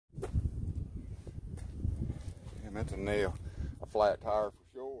and that's a nail, a flat tire for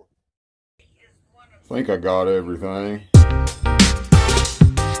sure. I think I got everything.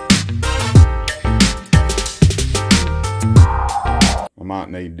 I might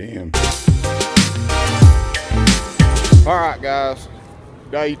need them. All right, guys,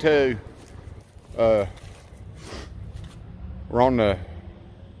 day 2. We're on the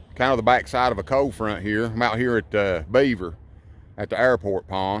kind of the back side of a cold front here. I'm out here at Beaver at the airport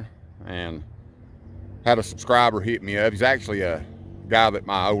pond, and had a subscriber hit me up. He's actually a guy that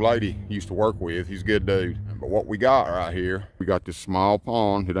my old lady used to work with. He's a good dude. But what we got right here, we got this small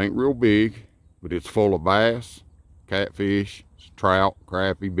pond. It ain't real big, but it's full of bass, catfish, trout,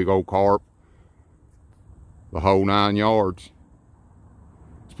 crappie, big old carp, the whole 9 yards.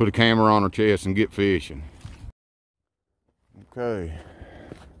 Let's put a camera on our chest and get fishing. Okay.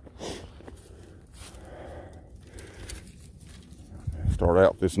 Start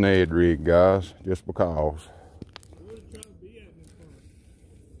out this Ned rig, guys, just because.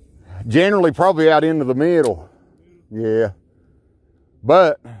 Generally probably out into the middle. Yeah.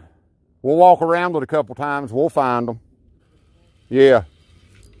 But we'll walk around it a couple times. We'll find them. Yeah.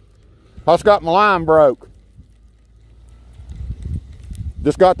 I just got my line broke.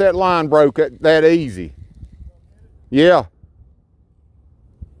 Just got that line broke that easy. Yeah.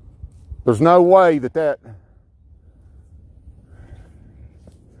 There's no way that...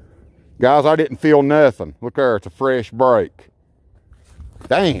 Guys, I didn't feel nothing. Look there, it's a fresh break.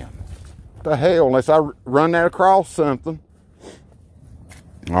 Damn. What the hell, unless I run that across something.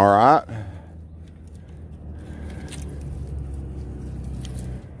 All right.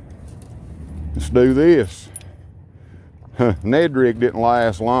 Let's do this. Ned rig didn't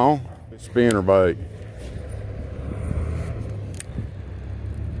last long. Spinner bait.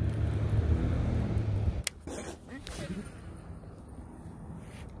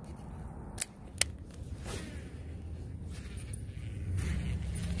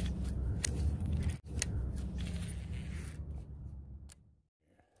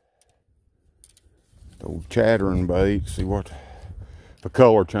 Old chattering bait, see what the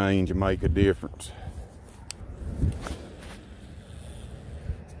color change and make a difference.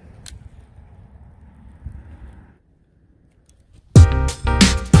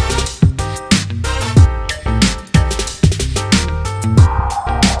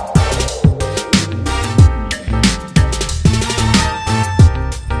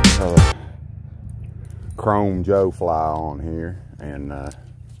 Chrome Joe fly on here, and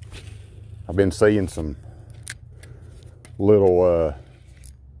I've been seeing some little,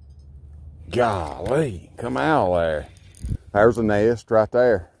 golly, come out there. There's a nest right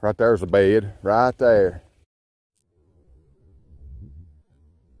there. Right there's a bed, right there.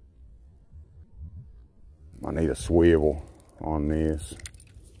 I need a swivel on this.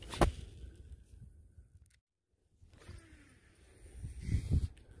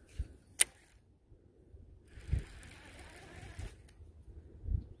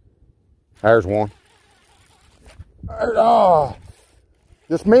 There's one. Oh,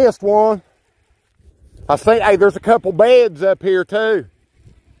 just missed one. I see, hey, there's a couple beds up here too.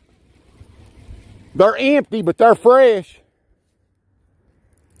 They're empty, but they're fresh.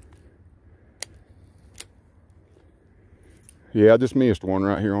 Yeah, I just missed one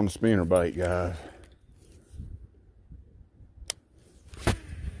right here on the spinner bait, guys.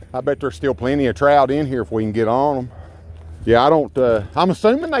 I bet there's still plenty of trout in here if we can get on them. Yeah, I don't, I'm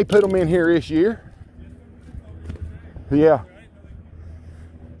assuming they put them in here this year. Yeah.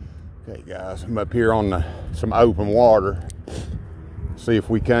 Okay, guys, I'm up here on some open water. See if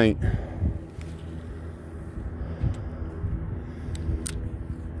we can't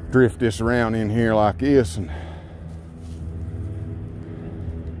drift this around in here like this, and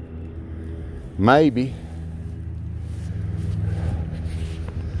maybe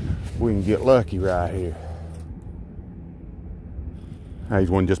we can get lucky right here. There's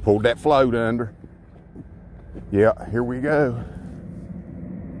one just pulled that float under. Yeah, here we go.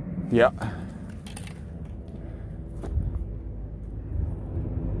 Yeah.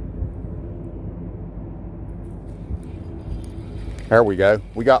 There we go.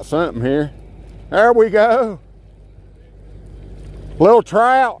 We got something here. There we go. Little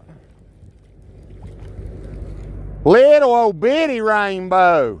trout. Little old bitty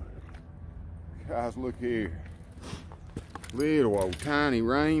rainbow. Guys, look here. Little old tiny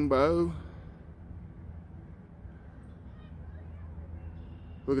rainbow.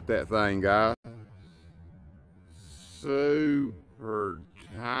 Look at that thing, guys. Super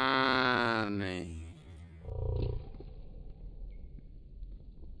tiny.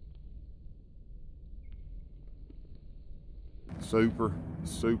 Super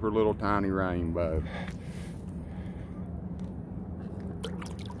little tiny rainbow.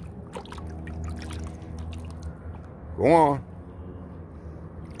 Go on.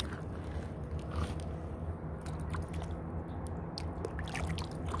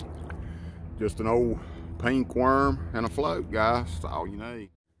 Just an old pink worm and a float, guys. That's all you need.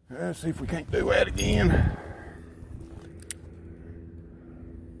 Let's see if we can't do that again.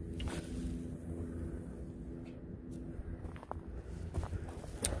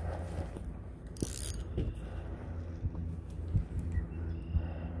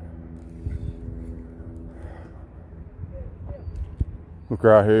 Look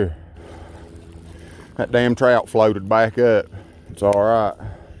right here. That damn trout floated back up. It's all right.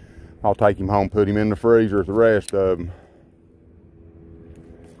 I'll take him home, put him in the freezer with the rest of them.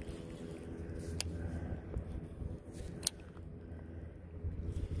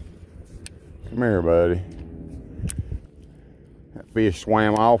 Come here, buddy. That fish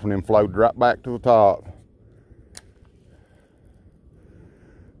swam off and then floated right back to the top.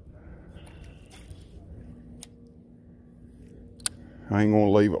 I ain't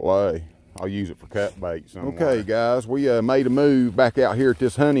gonna leave it lay. I'll use it for cut bait somewhere. Okay, guys, we made a move back out here at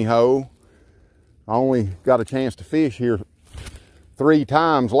this honey hole. I only got a chance to fish here 3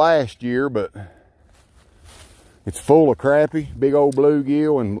 times last year, but it's full of crappie, big old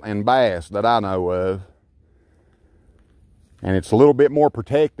bluegill and bass that I know of. And it's a little bit more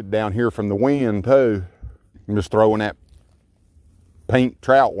protected down here from the wind too. I'm just throwing that pink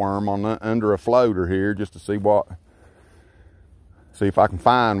trout worm on under a floater here just to see if I can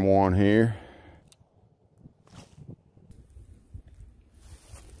find one here.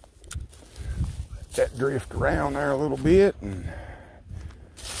 Let that drift around there a little bit and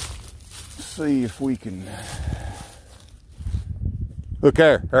see if we can. Look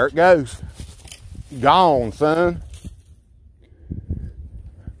there it goes. Gone, son.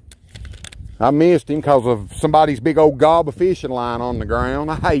 I missed him because of somebody's big old gob of fishing line on the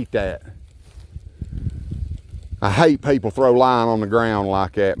ground. I hate that. I hate people throw line on the ground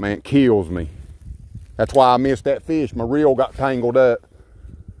like that, man. It kills me. That's why I missed that fish. My reel got tangled up.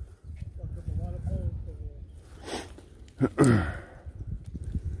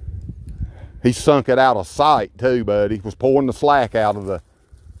 He sunk it out of sight too, buddy. He was pouring the slack out of the...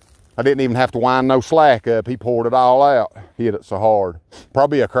 I didn't even have to wind no slack up. He poured it all out. Hit it so hard.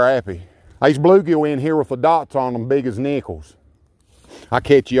 Probably a crappie. There's bluegill in here with the dots on them big as nickels. I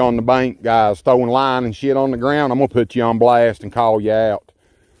catch you on the bank, guys, throwing line and shit on the ground. I'm gonna put you on blast and call you out.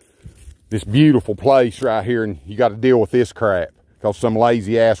 This beautiful place right here, and you got to deal with this crap because some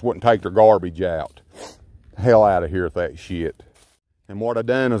lazy ass wouldn't take their garbage out. Hell out of here with that shit. And what I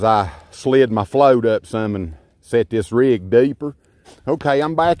done is I slid my float up some and set this rig deeper. Okay,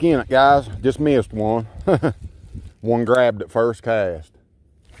 I'm back in it, guys. Just missed one. One grabbed at first cast.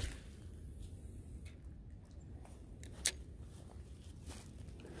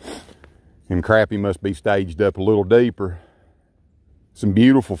 And crappie must be staged up a little deeper. Some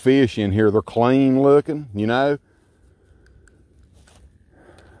beautiful fish in here. They're clean looking, you know.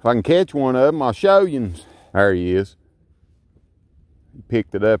 If I can catch one of them, I'll show you. There he is. He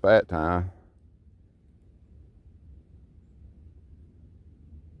picked it up that time.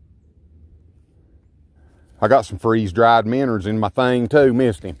 I got some freeze-dried minnows in my thing too.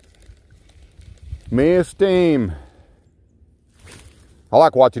 Missed him. Missed him. I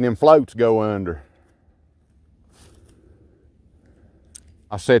like watching them floats go under.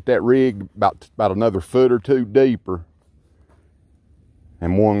 I set that rig about another foot or two deeper,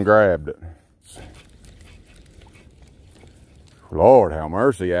 and one grabbed it. Lord have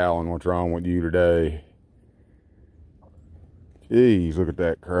mercy, Alan, what's wrong with you today? Jeez, look at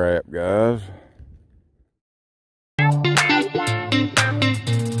that crap, guys.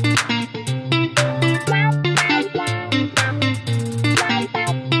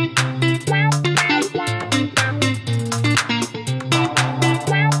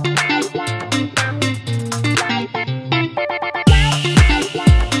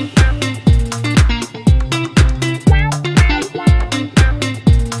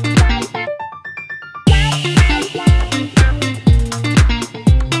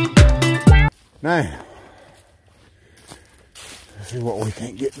 Now, let's see what we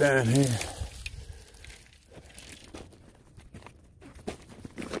can get down here.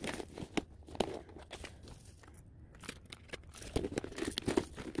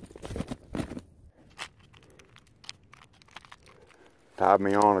 Tied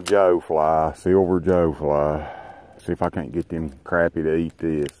me on a Joe fly, silver Joe fly. See if I can't get them crappie to eat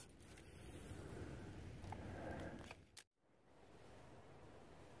this.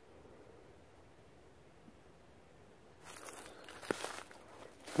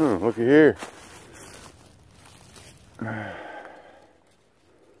 Looky here.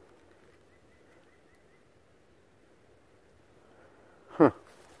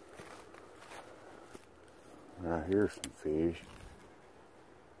 Here's some fish.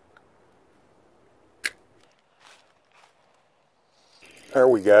 There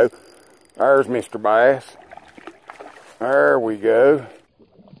we go. There's Mr. Bass. There we go.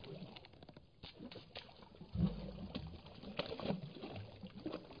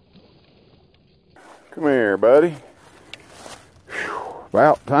 Come here, buddy. Whew,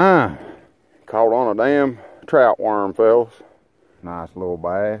 about time. Caught on a damn trout worm, fellas. Nice little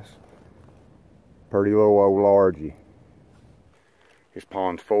bass. Pretty little old largie. This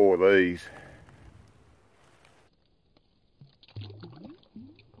pond's full of these.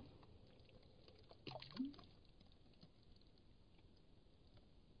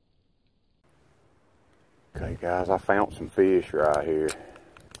 Okay guys, I found some fish right here.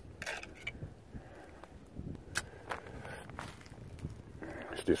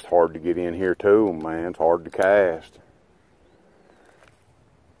 It's just hard to get in here to them, man. It's hard to cast.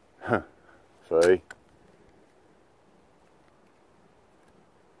 Huh. See?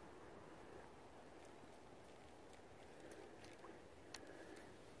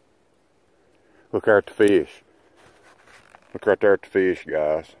 Look there at the fish. Look right there at the fish,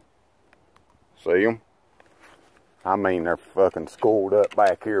 guys. See them? I mean, they're fucking schooled up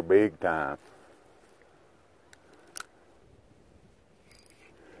back here big time.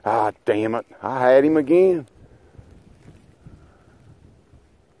 Ah, damn it. I had him again.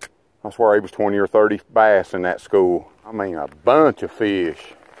 I swear he was 20 or 30 bass in that school. I mean, a bunch of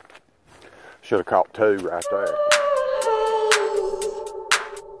fish. Should have caught 2 right there.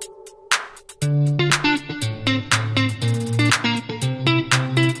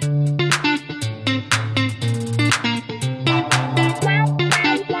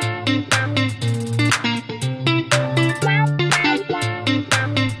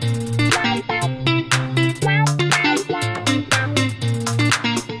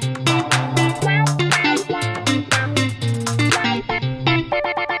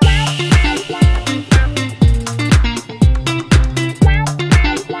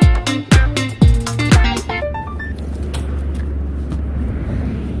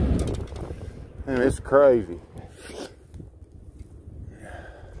 Man, it's crazy.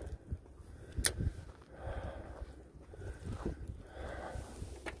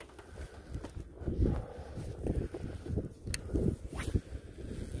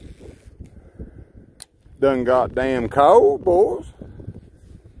 Done got damn cold, boys.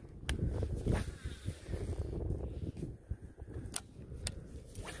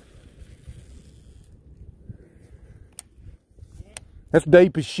 That's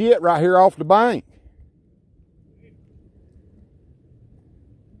deep as shit right here off the bank.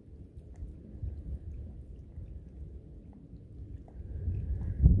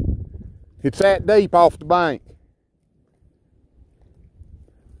 It's that deep off the bank.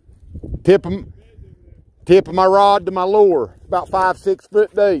 Tip of my rod to my lure, about 5-6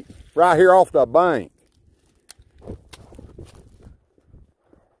 foot deep, right here off the bank.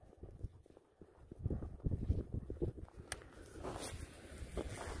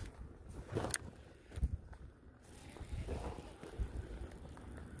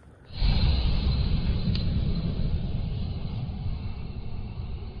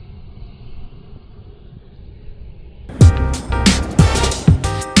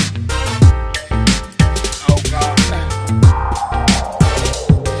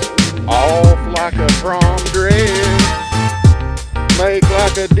 Like a prom dress, make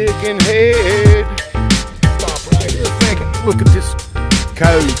like a dick in head. Stop right here a second. Look at this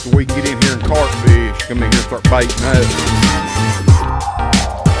cove so we can get in here and carp fish. Come in here and start baiting up.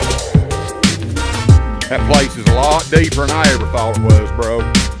 That place is a lot deeper than I ever thought it was, bro.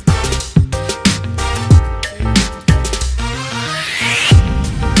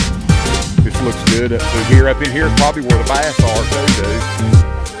 This looks good up through here. Up in here is probably where the bass are too, dude.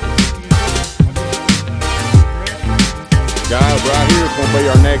 Guys, right here is going to be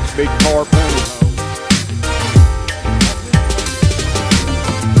our next big carp hunt.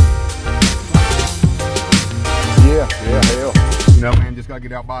 Yeah, hell. You know, man, just got to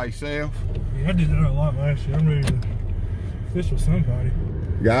get out by yourself. Yeah, I did that a lot last year. I'm ready to fish with somebody.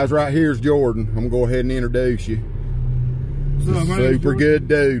 Guys, right here is Jordan. I'm going to go ahead and introduce you. Super good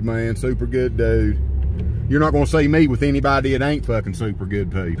dude, man. Super good dude. You're not going to see me with anybody that ain't fucking super good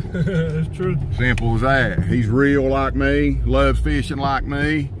people. That's true. Simple as that. He's real like me, loves fishing like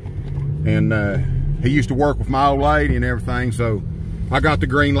me, and he used to work with my old lady and everything, so I got the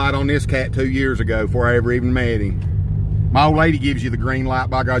green light on this cat 2 years ago before I ever even met him. My old lady gives you the green light,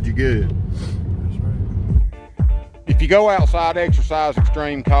 by God, you good. That's right. If you go outside, exercise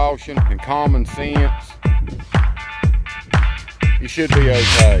extreme caution and common sense, you should be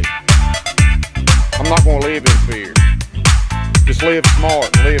okay. I'm not gonna live in fear. Just live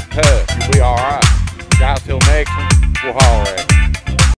smart and live tough. You'll be all right. Guys, till next one, we'll holler at you.